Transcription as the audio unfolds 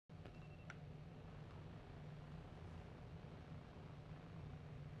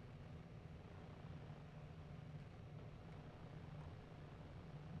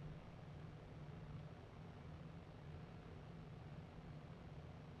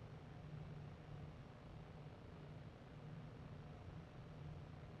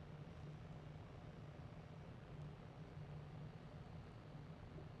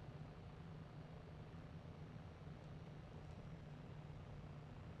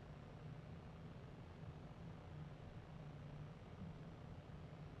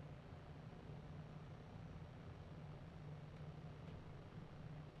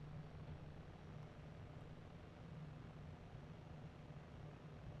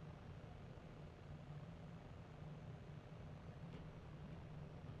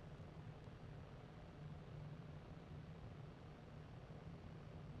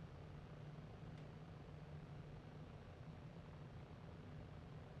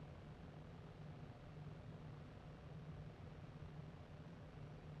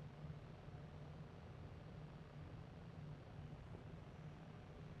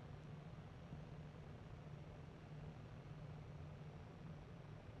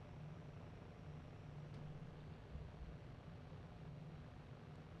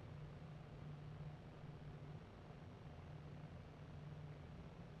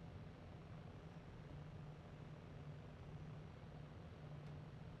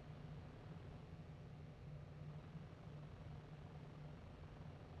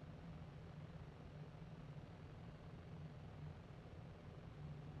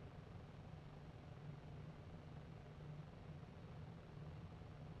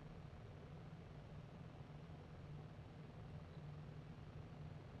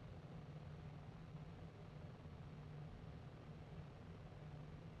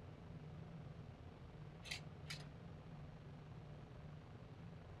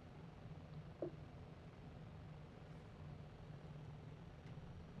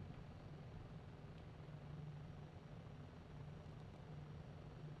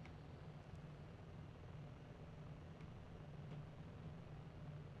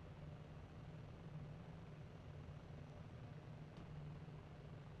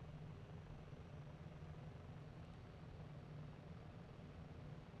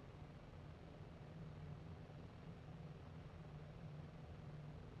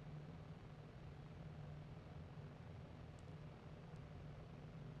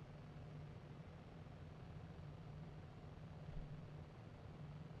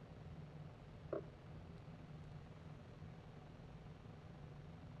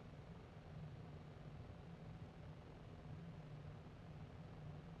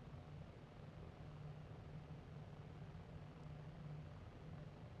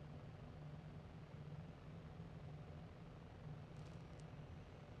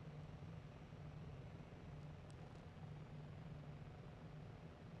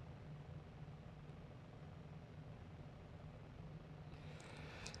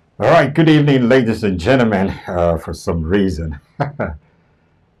All right, good evening, ladies and gentlemen. For some reason,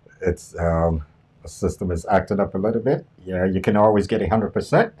 it's the system is acting up a little bit. Yeah, you can always get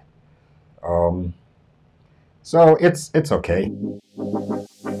 100%. Um, so it's okay.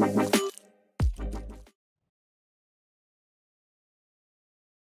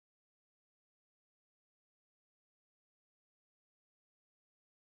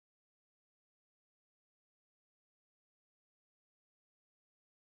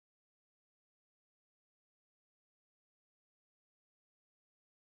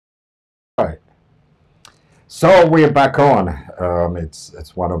 All right. So we're back on.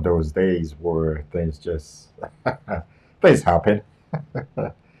 It's one of those days where things just things happen.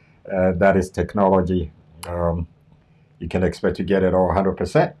 That is technology. Um, you can expect to get it all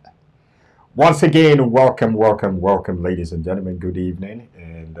 100%. Once again, welcome, ladies and gentlemen. Good evening,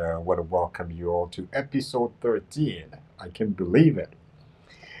 and I want to welcome you all to episode 13. I can believe it.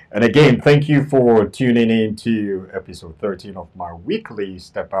 And again, thank you for tuning in to episode 13 of my weekly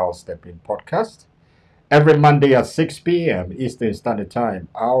Step Out, Step In podcast. Every Monday at 6 p.m. Eastern Standard Time,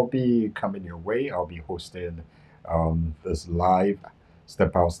 I'll be coming your way. I'll be hosting this live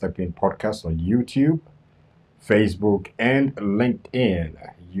Step Out, Step In podcast on YouTube, Facebook, and LinkedIn.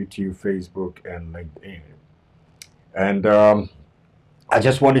 YouTube, Facebook, and LinkedIn. And I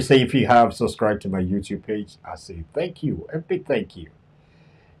just want to say if you have subscribed to my YouTube page, I say thank you, a big thank you.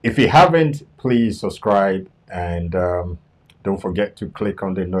 If you haven't, please subscribe and don't forget to click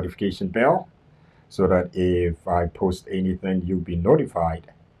on the notification bell so that if I post anything, you'll be notified.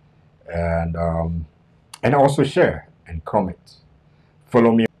 And also share and comment.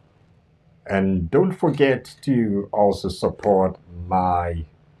 Follow me. And don't forget to also support my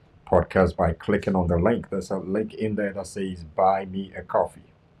podcast by clicking on the link. There's a link in there that says Buy Me a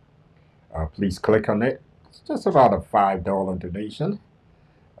Coffee. Please click on it. It's just about a $5 donation.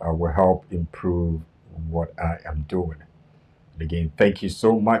 Will help improve what I am doing. And again, thank you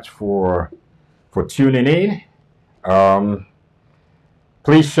so much for tuning in. Um,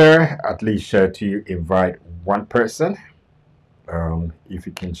 Please share, at least share to invite one person. If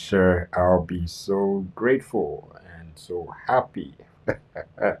you can share, I'll be so grateful and so happy.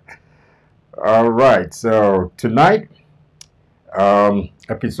 All right, so tonight,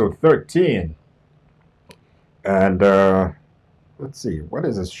 episode 13, and let's see, what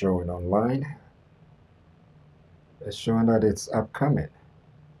is it showing online? It's showing that it's upcoming.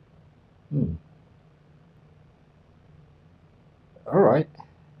 Hmm. All right.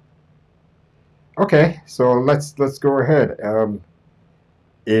 Okay, so let's go ahead.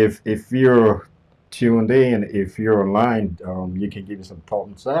 If you're tuned in, if you're online, you can give me some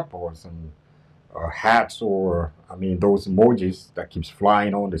thumbs up or some hats, or I mean those emojis that keeps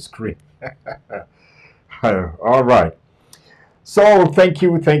flying on the screen. All right. So thank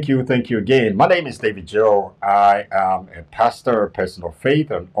you again. My name is David Joe. I am a pastor, a person of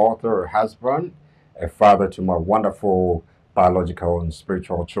faith, an author, a husband, a father to my wonderful biological and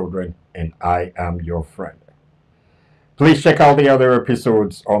spiritual children, and I am your friend. Please check out the other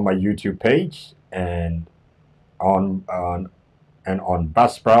episodes on my YouTube page and on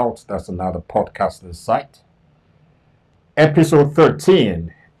Buzzsprout. That's another podcasting site. Episode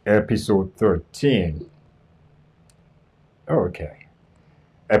 13. Episode 13. Okay.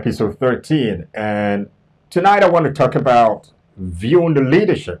 Episode 13. And tonight I want to talk about viewing the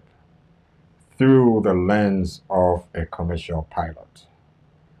leadership through the lens of a commercial pilot.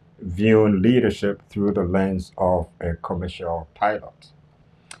 Viewing leadership through the lens of a commercial pilot.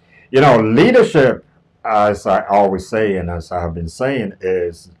 You know, leadership, as I always say and as I have been saying,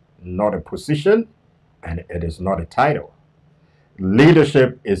 is not a position and it is not a title.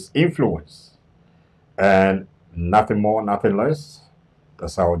 Leadership is influence and nothing more, nothing less.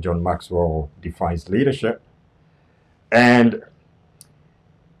 That's how John Maxwell defines leadership. And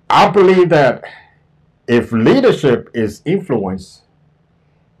I believe that if leadership is influence,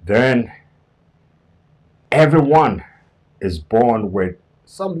 then everyone is born with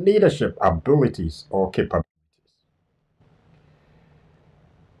some leadership abilities or capabilities.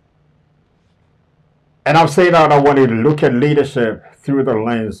 And I'm saying that I want you to look at leadership through the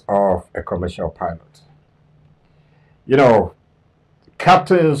lens of a commercial pilot. You know,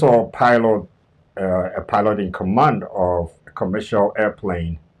 captains or a pilot in command of a commercial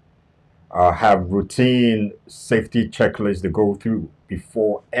airplane have routine safety checklists to go through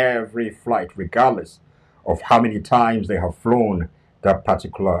before every flight, regardless of how many times they have flown that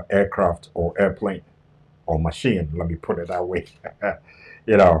particular aircraft or airplane or machine. Let me put it that way.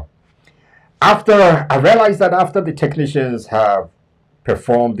 you know, After I realized that after the technicians have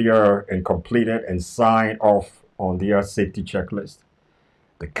performed their and completed and signed off on their safety checklist,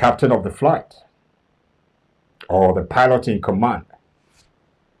 The captain of the flight or the pilot in command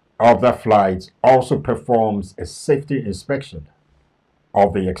of the flight also performs a safety inspection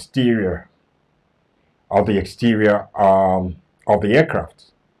of the exterior of the aircraft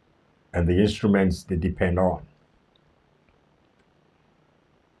and the instruments they depend on.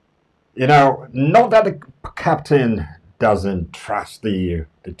 You know, not that the captain doesn't trust the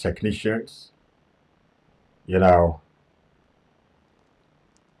technicians, you know,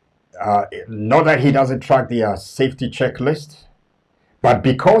 not that he doesn't track the safety checklist, but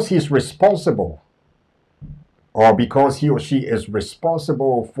because he's responsible, or because he or she is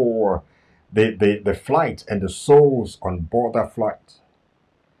responsible for the flight and the souls on board that flight,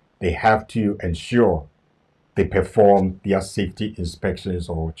 they have to ensure they perform their safety inspections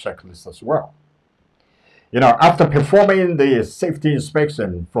or checklists as well. You know, after performing the safety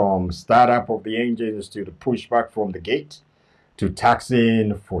inspection from startup of the engines to the pushback from the gate to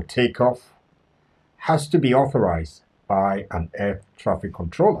taxiing for takeoff, has to be authorized by an air traffic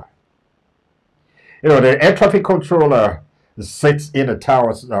controller. You know, the air traffic controller sits in a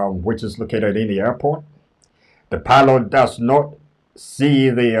tower which is located in the airport. The pilot does not see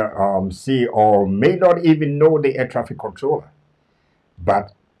or may not even know the air traffic controller,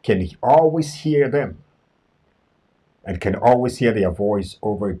 but can always hear them and can always hear their voice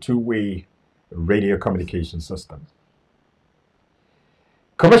over a two-way radio communication system.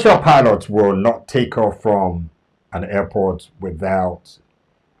 Commercial pilots will not take off from an airport without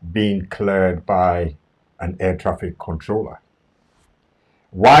being cleared by an air traffic controller.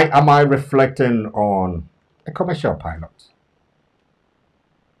 Why am I reflecting on a commercial pilot?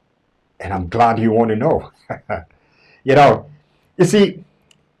 And I'm glad you want to know. You know, you see,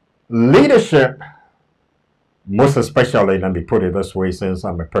 leadership, most especially, let me put it this way, since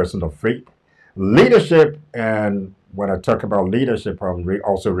I'm a person of faith, leadership, and when I talk about leadership, I'm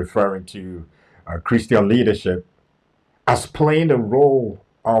also referring to Christian leadership as playing the role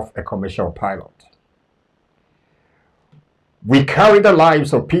of a commercial pilot. We carry the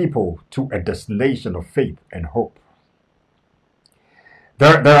lives of people to a destination of faith and hope.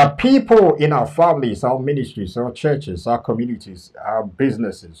 There are people in our families, our ministries, our churches, our communities, our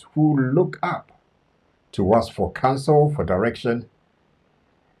businesses who look up to us for counsel, for direction,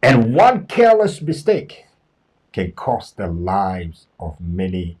 and one careless mistake can cost the lives of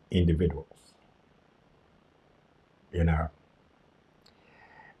many individuals. You know,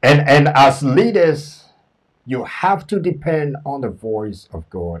 and as leaders, you have to depend on the voice of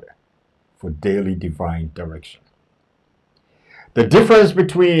God for daily divine direction. The difference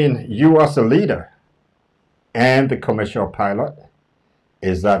between you as a leader and the commercial pilot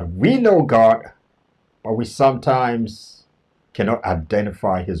is that we know God, but we sometimes cannot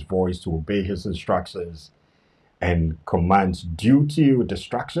identify his voice to obey his instructions and commands due to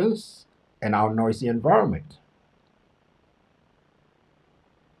distractions and our noisy environment.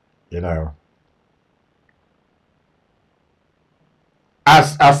 You know,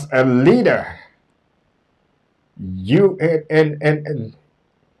 as a leader, you and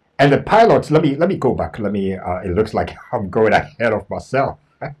the pilots. Let me go back. It looks like I'm going ahead of myself.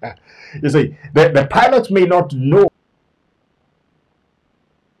 You see, the pilots may not know.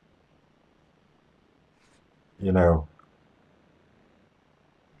 You know,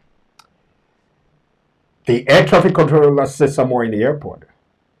 the air traffic controller sits somewhere in the airport.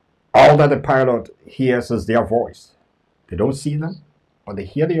 All that the pilot hears is their voice. They don't see them, but they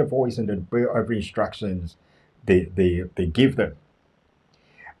hear their voice and they obey every instructions they give them.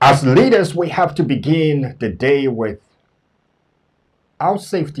 As leaders, we have to begin the day with our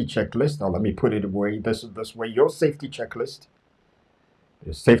safety checklist. Or let me put it away this way: your safety checklist,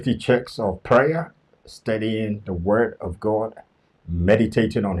 your safety checks of prayer, studying the Word of God,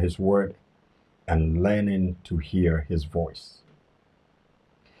 meditating on His Word, and learning to hear His voice.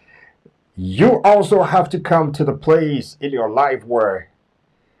 You also have to come to the place in your life where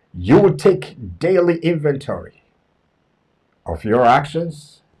you will take daily inventory of your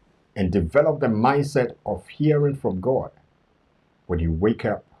actions and develop the mindset of hearing from God when you wake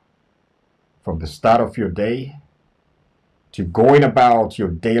up, from the start of your day to going about your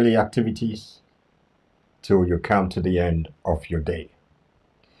daily activities till you come to the end of your day.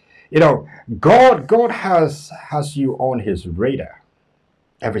 You know, God has you on his radar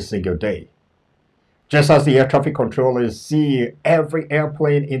every single day. Just as the air traffic controllers see every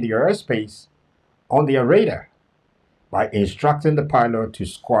airplane in the airspace on their radar by instructing the pilot to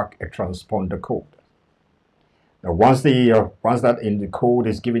squawk a transponder code. Now, once that in the code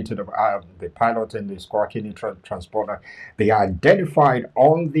is given to the pilot and the squawking transponder, they are identified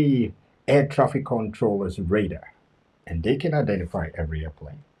on the air traffic controller's radar, and they can identify every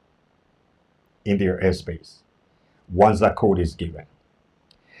airplane in their airspace once that code is given.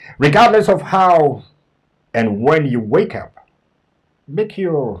 Regardless of how and when you wake up, make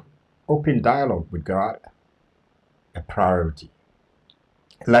your open dialogue with God a priority.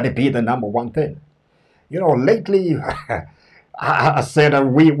 Let it be the number one thing. Lately, I said that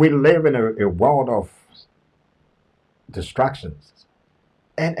we live in a world of distractions,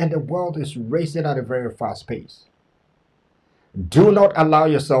 and the world is racing at a very fast pace. Do not allow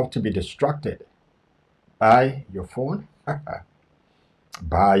yourself to be distracted by your phone,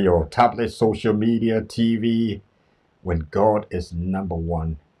 by your tablet, social media, TV, when God is number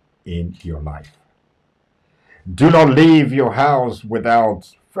one in your life. Do not leave your house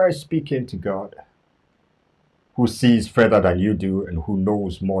without first speaking to God, who sees further than you do and who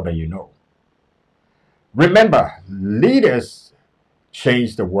knows more than you know. Remember, leaders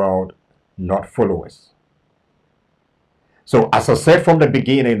change the world, not followers. So as I said from the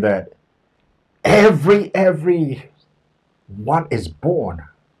beginning, that every one is born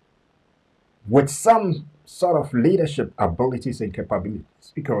with some sort of leadership abilities and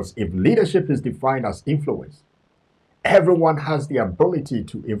capabilities. Because if leadership is defined as influence, everyone has the ability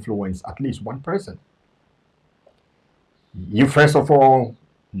to influence at least one person. You first of all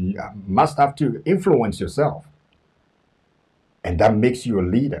must have to influence yourself, and that makes you a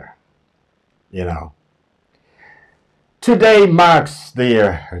leader. Today marks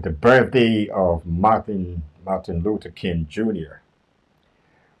the birthday of Martin Luther King Jr.,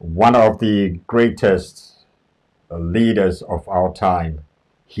 one of the greatest leaders of our time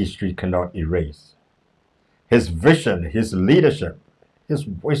history cannot erase. His vision, his leadership, his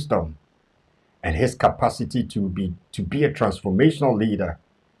wisdom, and his capacity to be a transformational leader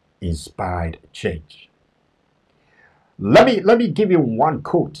inspired change. Let me give you one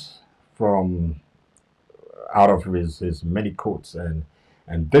quote from out of his many quotes, and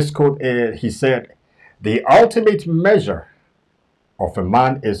this quote is, he said, "The ultimate measure of a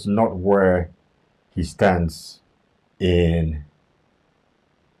man is not where he stands in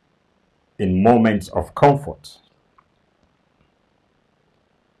moments of comfort."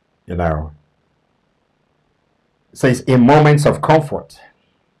 Says in moments of comfort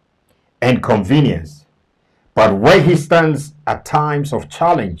and convenience, but where he stands at times of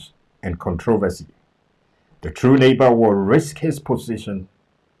challenge and controversy. The true neighbor will risk his position,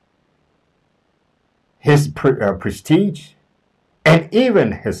 his prestige, and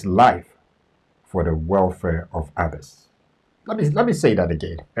even his life for the welfare of others. Let me say that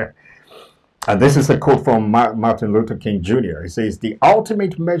again. And this is a quote from Martin Luther King Jr. He says, "The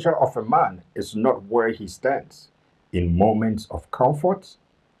ultimate measure of a man is not where he stands in moments of comfort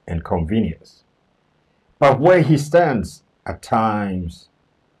and convenience, but where he stands at times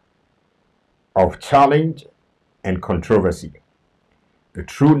of challenge and controversy. The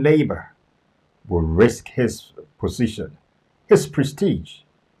true neighbor will risk his position, his prestige,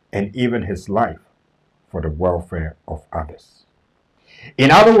 and even his life for the welfare of others." In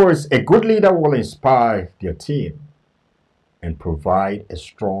other words, a good leader will inspire their team and provide a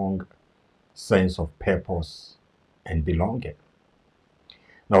strong sense of purpose and belonging.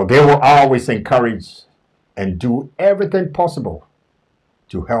 Now, they will always encourage and do everything possible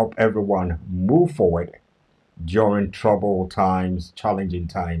to help everyone move forward during troubled times, challenging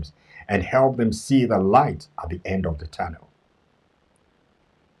times, and help them see the light at the end of the tunnel.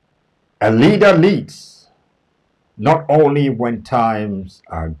 A leader leads not only when times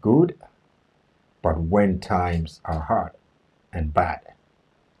are good, but when times are hard and bad.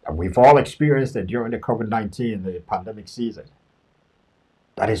 And we've all experienced it during the COVID-19, the pandemic season.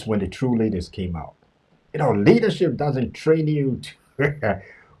 That is when the true leaders came out. Leadership doesn't train you to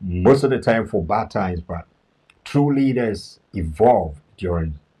most of the time for bad times, but true leaders evolve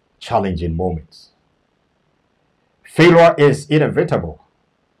during challenging moments. Failure is inevitable.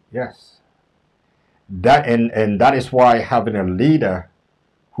 Yes. And that is why having a leader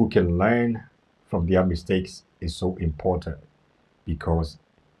who can learn from their mistakes is so important, because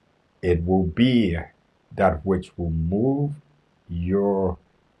it will be that which will move your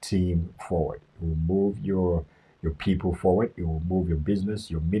team forward. It will move your people forward. It will move your business,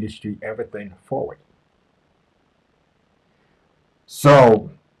 your ministry, everything forward.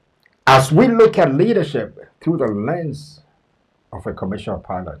 So, as we look at leadership through the lens of a commercial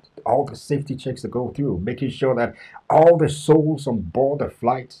pilot, all the safety checks to go through, making sure that all the souls on board the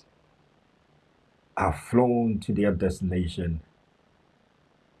flight are flown to their destination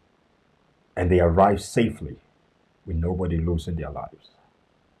and they arrive safely with nobody losing their lives.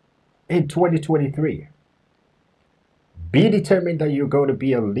 In 2023, be determined that you're going to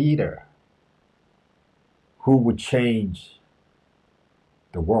be a leader who would change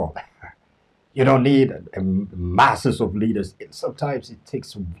the world. You don't need masses of leaders. Sometimes it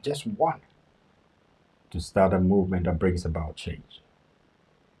takes just one to start a movement that brings about change.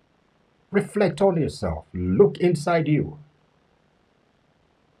 Reflect on yourself. Look inside you.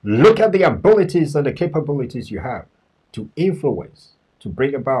 Look at the abilities and the capabilities you have to influence, to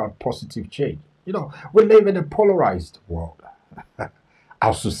bring about positive change. You know, we live in a polarized world.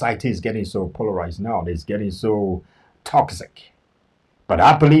 Our society is getting so polarized now. It's getting so toxic. But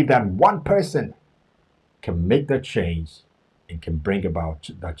I believe that one person can make that change and can bring about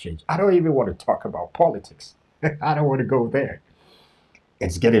that change. I don't even want to talk about politics. I don't want to go there.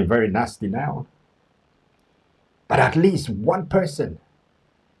 It's getting very nasty now. But at least one person,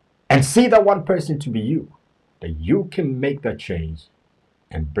 and see that one person to be you, that you can make that change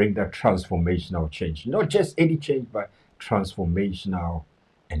and bring that transformational change. Not just any change, but transformational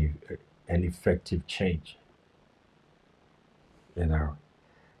and effective change. You know.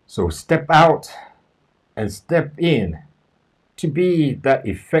 So step out and step in to be that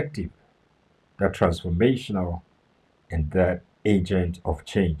effective, that transformational, and that agent of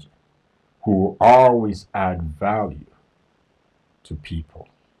change who will always add value to people.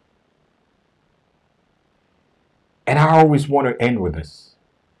 And I always want to end with this,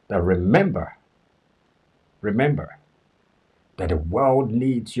 that remember that the world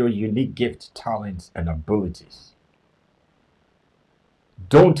needs your unique gifts, talents, and abilities.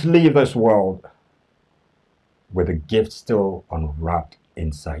 Don't leave this world with a gift still unwrapped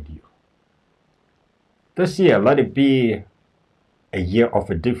inside you. This year, let it be a year of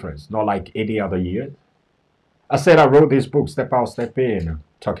a difference, not like any other year. I said I wrote this book, Step Out, Step In,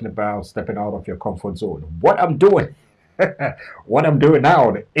 talking about stepping out of your comfort zone. What I'm doing, what I'm doing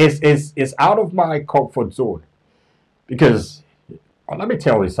now is out of my comfort zone. Because let me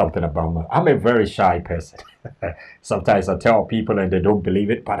tell you something about me. I'm a very shy person. Sometimes I tell people and they don't believe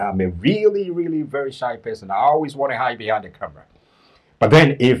it, but I'm a really, really very shy person. I always want to hide behind the camera. But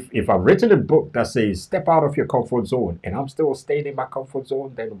then if I've written a book that says step out of your comfort zone and I'm still staying in my comfort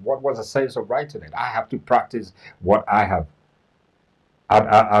zone, then what was the sense of writing it? I have to practice what I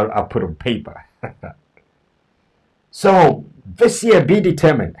put on paper. So this year, be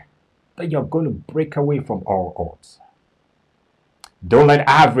determined that you're going to break away from all odds. Don't let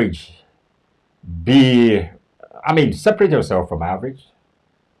average be, separate yourself from average,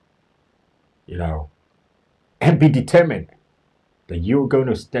 and be determined that you're going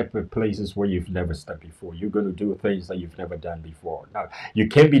to step in places where you've never stepped before. You're going to do things that you've never done before. Now, you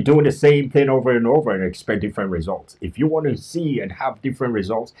can't be doing the same thing over and over and expect different results. If you want to see and have different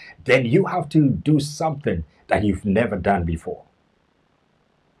results, then you have to do something that you've never done before.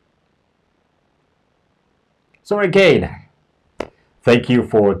 So again, thank you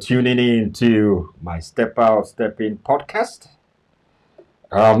for tuning in to my Step Out, Step In podcast.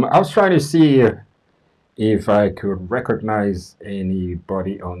 I was trying to see if I could recognize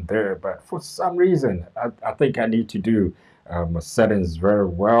anybody on there, but for some reason, I think I need to do settings very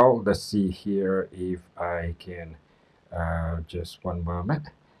well. Let's see here if I can, just one moment.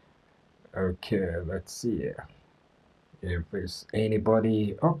 Okay, let's see if there's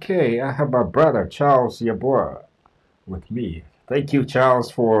anybody. Okay, I have my brother, Charles Yeboah, with me. Thank you, Charles,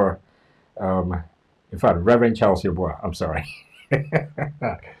 for, in fact, Reverend Charles Yeboah, I'm sorry.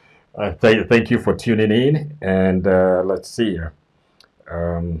 Thank you for tuning in, and let's see.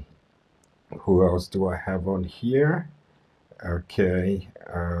 Who else do I have on here? Okay,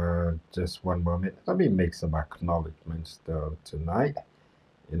 just one moment. Let me make some acknowledgments tonight.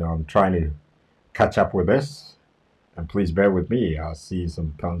 I'm trying to catch up with this, and please bear with me. I see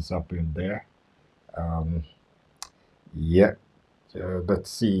some thumbs up in there. Yeah, let's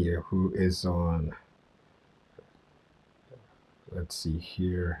see who is on. Let's see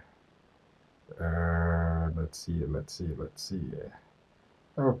here. Let's see.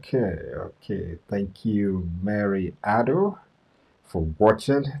 Okay. Thank you, Mary Addo, for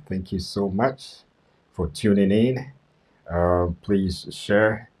watching. Thank you so much for tuning in. Please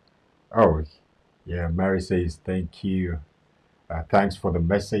share. Oh, yeah, Mary says thank you. Thanks for the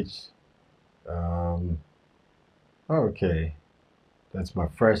message. Okay, that's my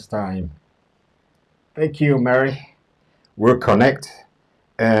first time. Thank you, Mary. We'll connect.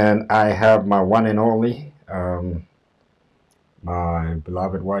 And I have my one and only, my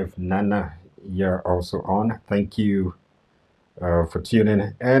beloved wife, Nana, here also on. Thank you for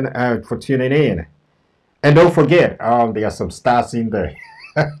tuning in. And don't forget, there are some stars in there.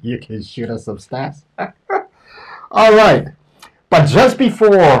 You can shoot us some stars. All right. But just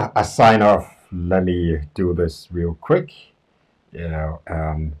before I sign off, let me do this real quick.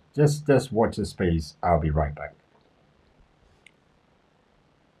 Just watch the space. I'll be right back.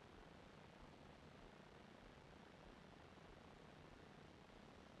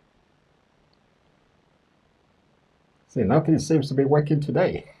 See, nothing seems to be working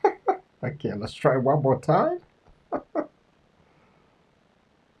today. Okay, let's try one more time.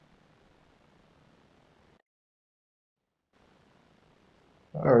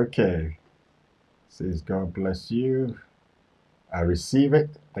 Okay, says God bless you. I receive it.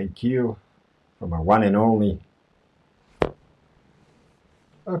 Thank you for my one and only.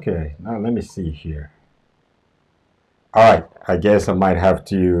 Okay, now let me see here. All right, I guess I might have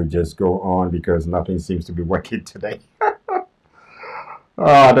to just go on because nothing seems to be working today. Oh,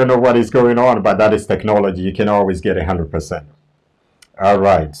 I don't know what is going on, but that is technology. You can always get 100%. All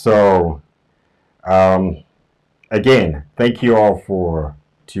right, so um, again, thank you all for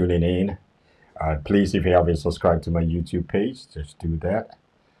tuning in. Please, if you haven't subscribed to my YouTube page, just do that.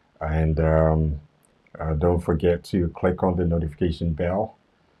 And don't forget to click on the notification bell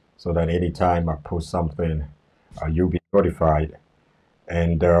so that anytime I post something, you'll be notified.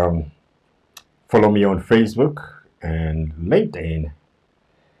 And follow me on Facebook and LinkedIn.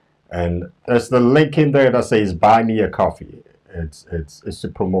 And there's the link in there that says "Buy me a coffee." It's to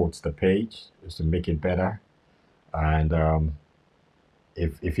promote the page, it's to make it better. And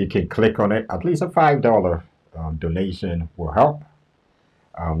if you can click on it, at least a $5 donation will help.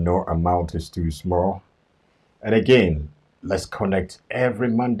 No amount is too small. And again, let's connect every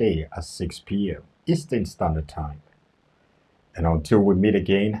Monday at 6 p.m. Eastern Standard Time. And until we meet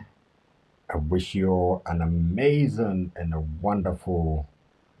again, I wish you all an amazing and a wonderful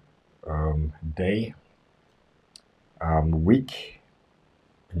day, week.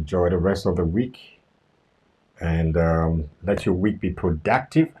 Enjoy the rest of the week and let your week be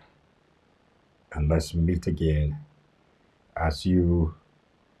productive. And let's meet again as you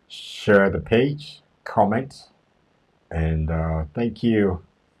share the page, comment, and thank you.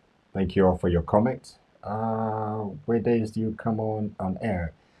 Thank you all for your comments. What days do you come on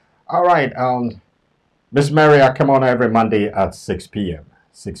air? All right, Miss Mary, I come on every Monday at 6 p.m.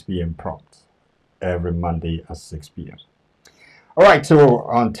 6 p.m. prompt. Every Monday at 6 p.m. All right, so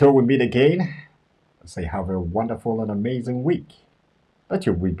until we meet again, I say have a wonderful and amazing week. Let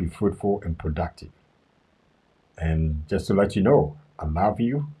your week be fruitful and productive. And just to let you know, I love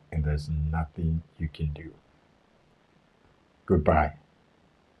you and there's nothing you can do. Goodbye.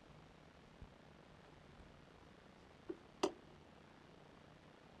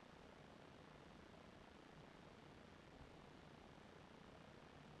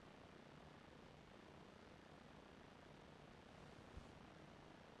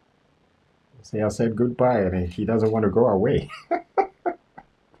 See, I said goodbye and he doesn't want to go away.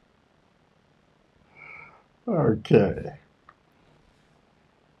 Okay.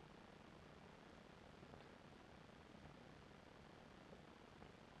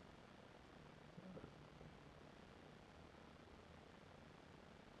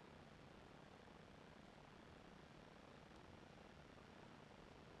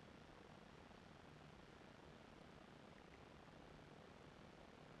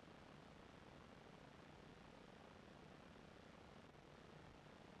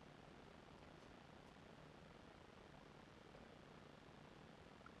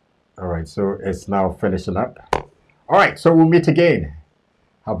 All right, so it's now finishing up. All right, so we'll meet again.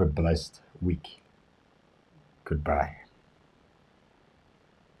 Have a blessed week. Goodbye.